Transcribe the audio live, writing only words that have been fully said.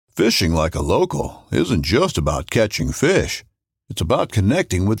Fishing like a local isn't just about catching fish. It's about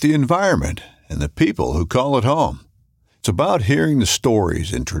connecting with the environment and the people who call it home. It's about hearing the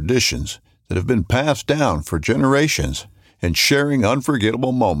stories and traditions that have been passed down for generations and sharing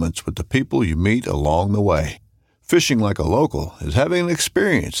unforgettable moments with the people you meet along the way. Fishing like a local is having an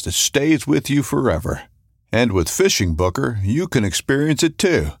experience that stays with you forever. And with Fishing Booker, you can experience it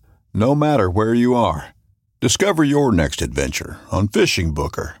too, no matter where you are. Discover your next adventure on Fishing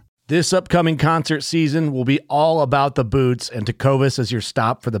Booker. This upcoming concert season will be all about the boots, and Tecovas is your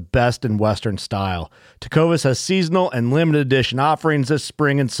stop for the best in Western style. Tecovas has seasonal and limited edition offerings this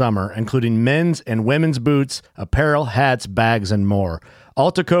spring and summer, including men's and women's boots, apparel, hats, bags, and more.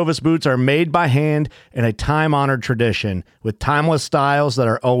 All Tecovas boots are made by hand in a time-honored tradition with timeless styles that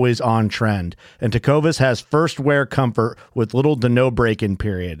are always on trend. And Tecovas has first wear comfort with little to no break-in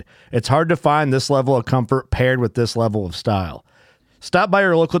period. It's hard to find this level of comfort paired with this level of style. Stop by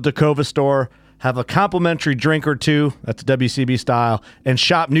your local Tecovas store, have a complimentary drink or two, that's WCB style, and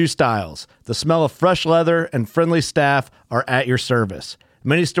shop new styles. The smell of fresh leather and friendly staff are at your service.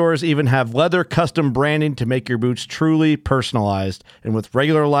 Many stores even have leather custom branding to make your boots truly personalized. And with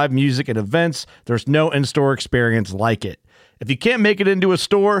regular live music and events, there's no in-store experience like it. If you can't make it into a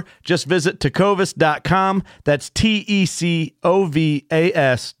store, just visit tecovas.com. That's TECOVAS.com.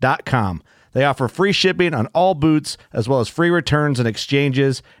 They offer free shipping on all boots, as well as free returns and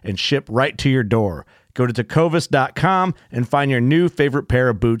exchanges, and ship right to your door. Go to tecovas.com and find your new favorite pair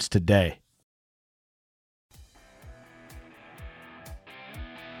of boots today.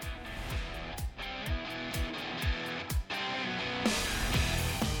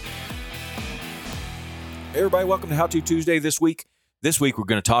 Hey everybody, welcome to How To Tuesday this week. This week we're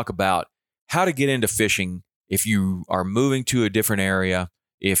going to talk about how to get into fishing if you are moving to a different area,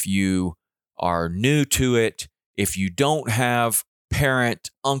 if you are new to it, if you don't have parent,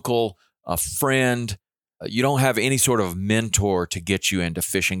 uncle, a friend, you don't have any sort of mentor to get you into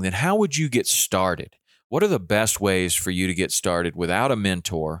fishing, then how would you get started? What are the best ways for you to get started without a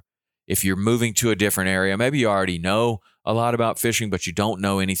mentor if you're moving to a different area? Maybe you already know a lot about fishing, but you don't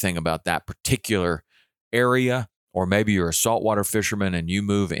know anything about that particular area, or maybe you're a saltwater fisherman and you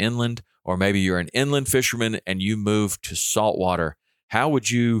move inland, or maybe you're an inland fisherman and you move to saltwater. How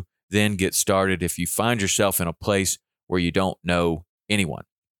would you then get started if you find yourself in a place where you don't know anyone?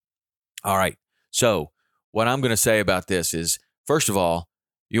 All right. So what I'm going to say about this is, first of all,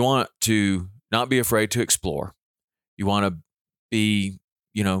 you want to not be afraid to explore. You want to be,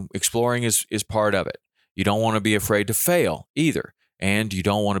 exploring is part of it. You don't want to be afraid to fail either. And you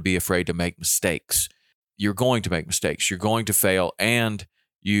don't want to be afraid to make mistakes. You're going to make mistakes. You're going to fail, and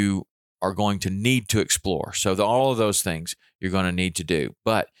you are going to need to explore. So all of those things you're going to need to do.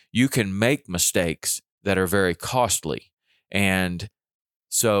 But you can make mistakes that are very costly. And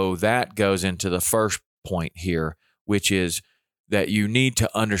so that goes into the first point here, which is that you need to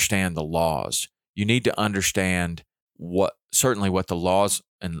understand the laws. You need to understand what the laws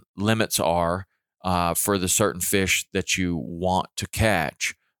and limits are for the certain fish that you want to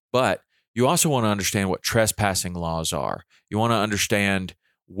catch. But you also want to understand what trespassing laws are. You want to understand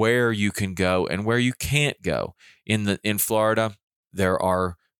where you can go and where you can't go. In Florida, there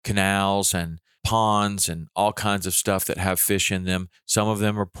are canals and ponds and all kinds of stuff that have fish in them. Some of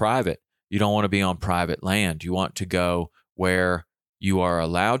them are private. You don't want to be on private land. You want to go where you are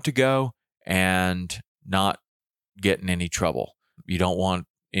allowed to go and not get in any trouble. You don't want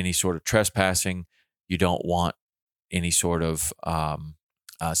any sort of trespassing. You don't want any sort of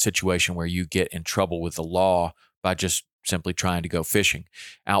situation where you get in trouble with the law by just simply trying to go fishing.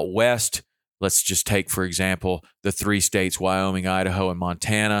 Out west, let's just take, for example, the 3 states, Wyoming, Idaho, and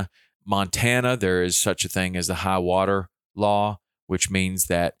Montana. Montana, there is such a thing as the high water law, which means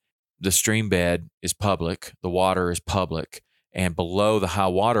that the stream bed is public, the water is public, and below the high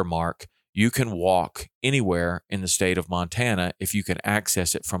water mark, you can walk anywhere in the state of Montana if you can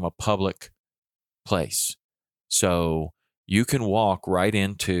access it from a public place. So you can walk right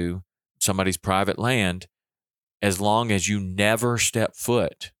into somebody's private land as long as you never step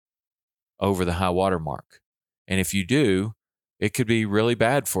foot over the high water mark. And if you do, it could be really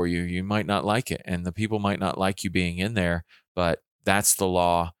bad for you. You might not like it, and the people might not like you being in there, but that's the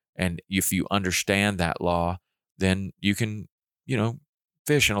law. And if you understand that law, then you can,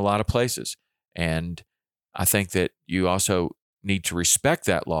 fish in a lot of places. And I think that you also need to respect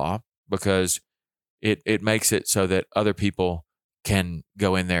that law, because it makes it so that other people can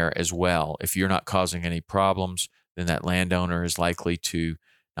go in there as well. If you're not causing any problems, then that landowner is likely to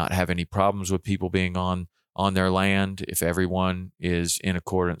not have any problems with people being on their land if everyone is in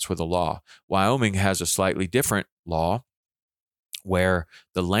accordance with the law. Wyoming has a slightly different law where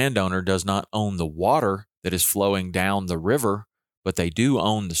the landowner does not own the water that is flowing down the river, but they do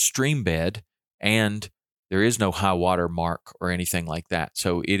own the stream bed, and there is no high water mark or anything like that.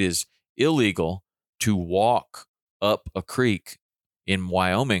 So it is illegal to walk up a creek in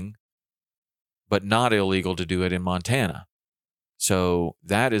Wyoming, but not illegal to do it in Montana. So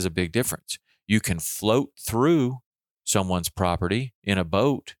that is a big difference. You can float through someone's property in a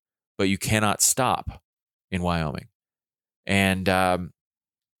boat, but you cannot stop in Wyoming. And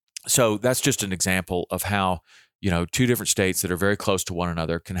so that's just an example of how, two different states that are very close to one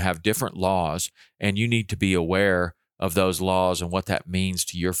another can have different laws, and you need to be aware of those laws and what that means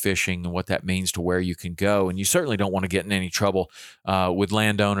to your fishing and what that means to where you can go. And you certainly don't want to get in any trouble with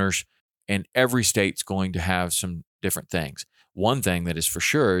landowners, and every state's going to have some different things. One thing that is for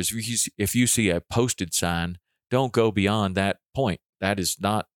sure is if you see a posted sign, don't go beyond that point. That is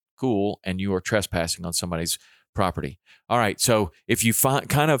not cool, and you are trespassing on somebody's property. All right, so if you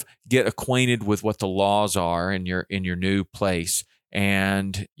kind of get acquainted with what the laws are in your new place,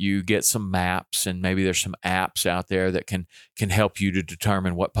 and you get some maps, and maybe there's some apps out there that can help you to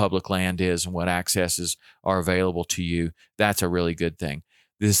determine what public land is and what accesses are available to you, that's a really good thing.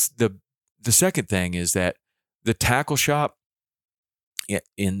 The second thing is that the tackle shop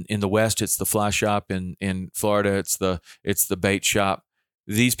in the West, it's the fly shop. In Florida, it's the bait shop.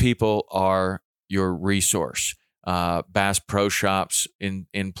 These people are your resource. Bass Pro Shops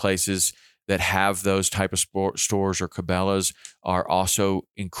in places that have those type of stores or Cabela's are also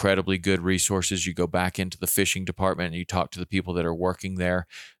incredibly good resources. You go back into the fishing department and you talk to the people that are working there.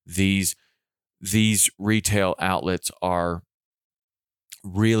 These retail outlets are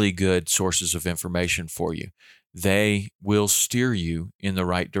really good sources of information for you. They will steer you in the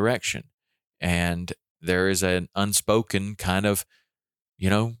right direction. And there is an unspoken kind of,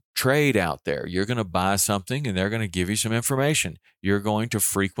 trade out there. You're going to buy something and they're going to give you some information. You're going to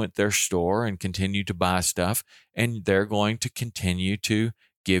frequent their store and continue to buy stuff, and they're going to continue to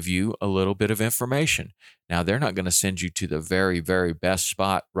give you a little bit of information. Now, they're not going to send you to the very, very best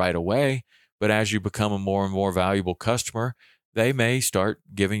spot right away, but as you become a more and more valuable customer, they may start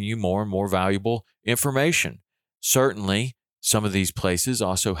giving you more and more valuable information. Certainly, some of these places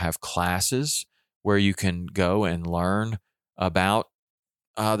also have classes where you can go and learn about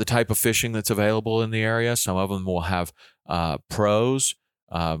the type of fishing that's available in the area. Some of them will have pros,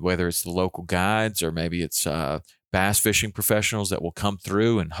 whether it's the local guides or maybe it's bass fishing professionals that will come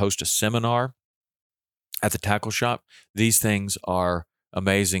through and host a seminar at the tackle shop. These things are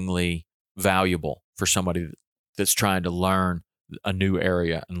amazingly valuable for somebody that's trying to learn a new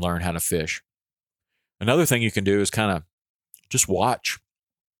area and learn how to fish. Another thing you can do is kind of just watch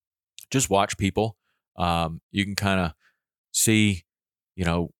people. You can kind of see,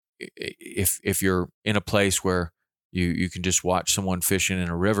 if you're in a place where you can just watch someone fishing in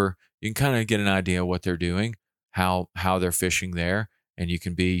a river, you can kind of get an idea of what they're doing, how they're fishing there, and you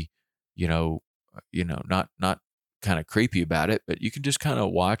can be, not kind of creepy about it, but you can just kind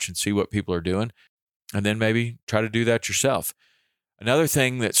of watch and see what people are doing, and then maybe try to do that yourself. Another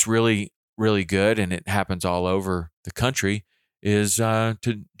thing that's really, really good, and it happens all over the country, is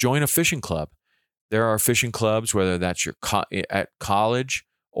to join a fishing club. There are fishing clubs, whether that's at college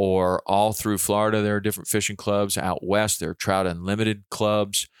or all through Florida. There are different fishing clubs. Out west, there are Trout Unlimited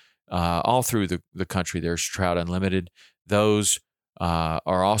clubs. All through the country, there's Trout Unlimited. Those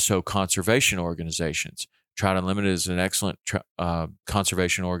are also conservation organizations. Trout Unlimited is an excellent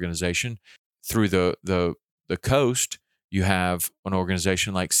conservation organization. Through the coast, you have an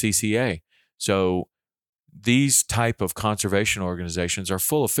organization like CCA. So these type of conservation organizations are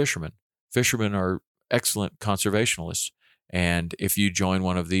full of fishermen. Fishermen are excellent conservationists. And if you join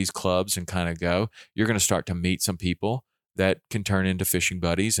one of these clubs and kind of go, you're going to start to meet some people that can turn into fishing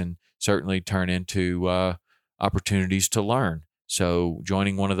buddies and certainly turn into opportunities to learn. So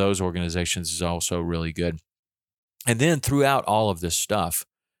joining one of those organizations is also really good. And then throughout all of this stuff,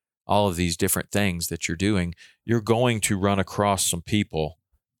 all of these different things that you're doing, you're going to run across some people,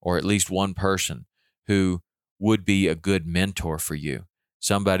 or at least one person, who would be a good mentor for you.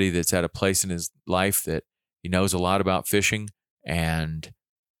 Somebody that's at a place in his life that he knows a lot about fishing and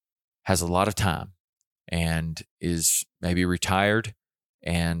has a lot of time and is maybe retired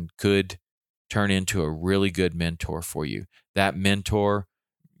and could turn into a really good mentor for you. That mentor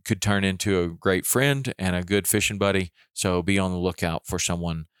could turn into a great friend and a good fishing buddy. So be on the lookout for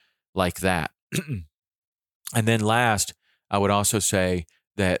someone like that. And then last, I would also say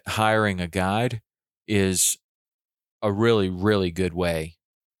that hiring a guide is a really, really good way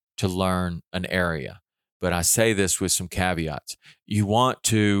to learn an area. But I say this with some caveats. You want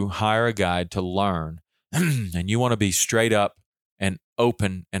to hire a guide to learn, and you want to be straight up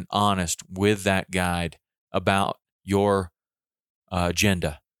open and honest with that guide about your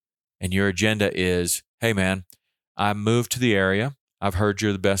agenda. And your agenda is, hey man, I moved to the area. I've heard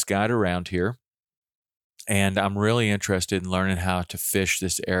you're the best guide around here. And I'm really interested in learning how to fish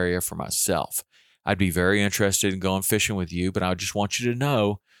this area for myself. I'd be very interested in going fishing with you, but I just want you to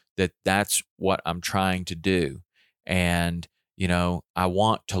know that that's what I'm trying to do. And, I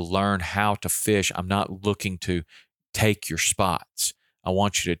want to learn how to fish. I'm not looking to take your spots. I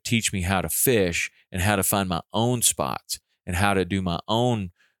want you to teach me how to fish and how to find my own spots and how to do my own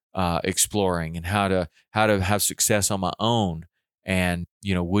exploring and how to have success on my own. And,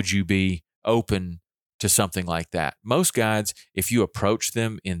 would you be open to something like that? Most guides, if you approach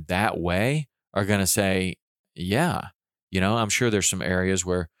them in that way, are going to say, yeah, I'm sure there's some areas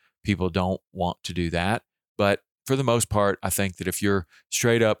where people don't want to do that. But for the most part, I think that if you're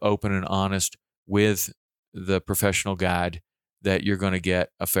straight up open and honest with the professional guide, that you're going to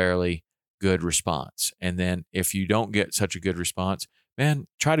get a fairly good response. And then if you don't get such a good response, man,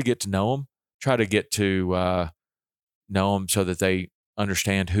 try to get to know them. Try to get to know them so that they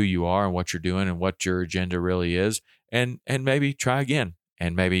understand who you are and what you're doing and what your agenda really is. And maybe try again.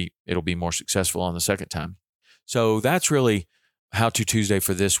 And maybe it'll be more successful on the second time. So that's really How To Tuesday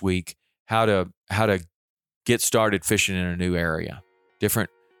for this week. How to get started fishing in a new area. Different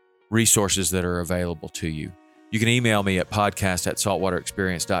resources that are available to you. You can email me at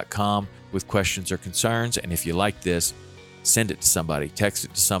podcast@saltwaterexperience.com with questions or concerns. And if you like this, send it to somebody, text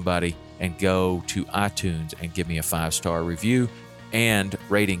it to somebody, and go to iTunes and give me a 5-star review and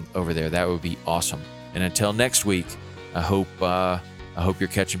rating over there. That would be awesome. And until next week, I hope you're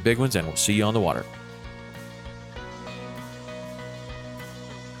catching big ones, and we'll see you on the water.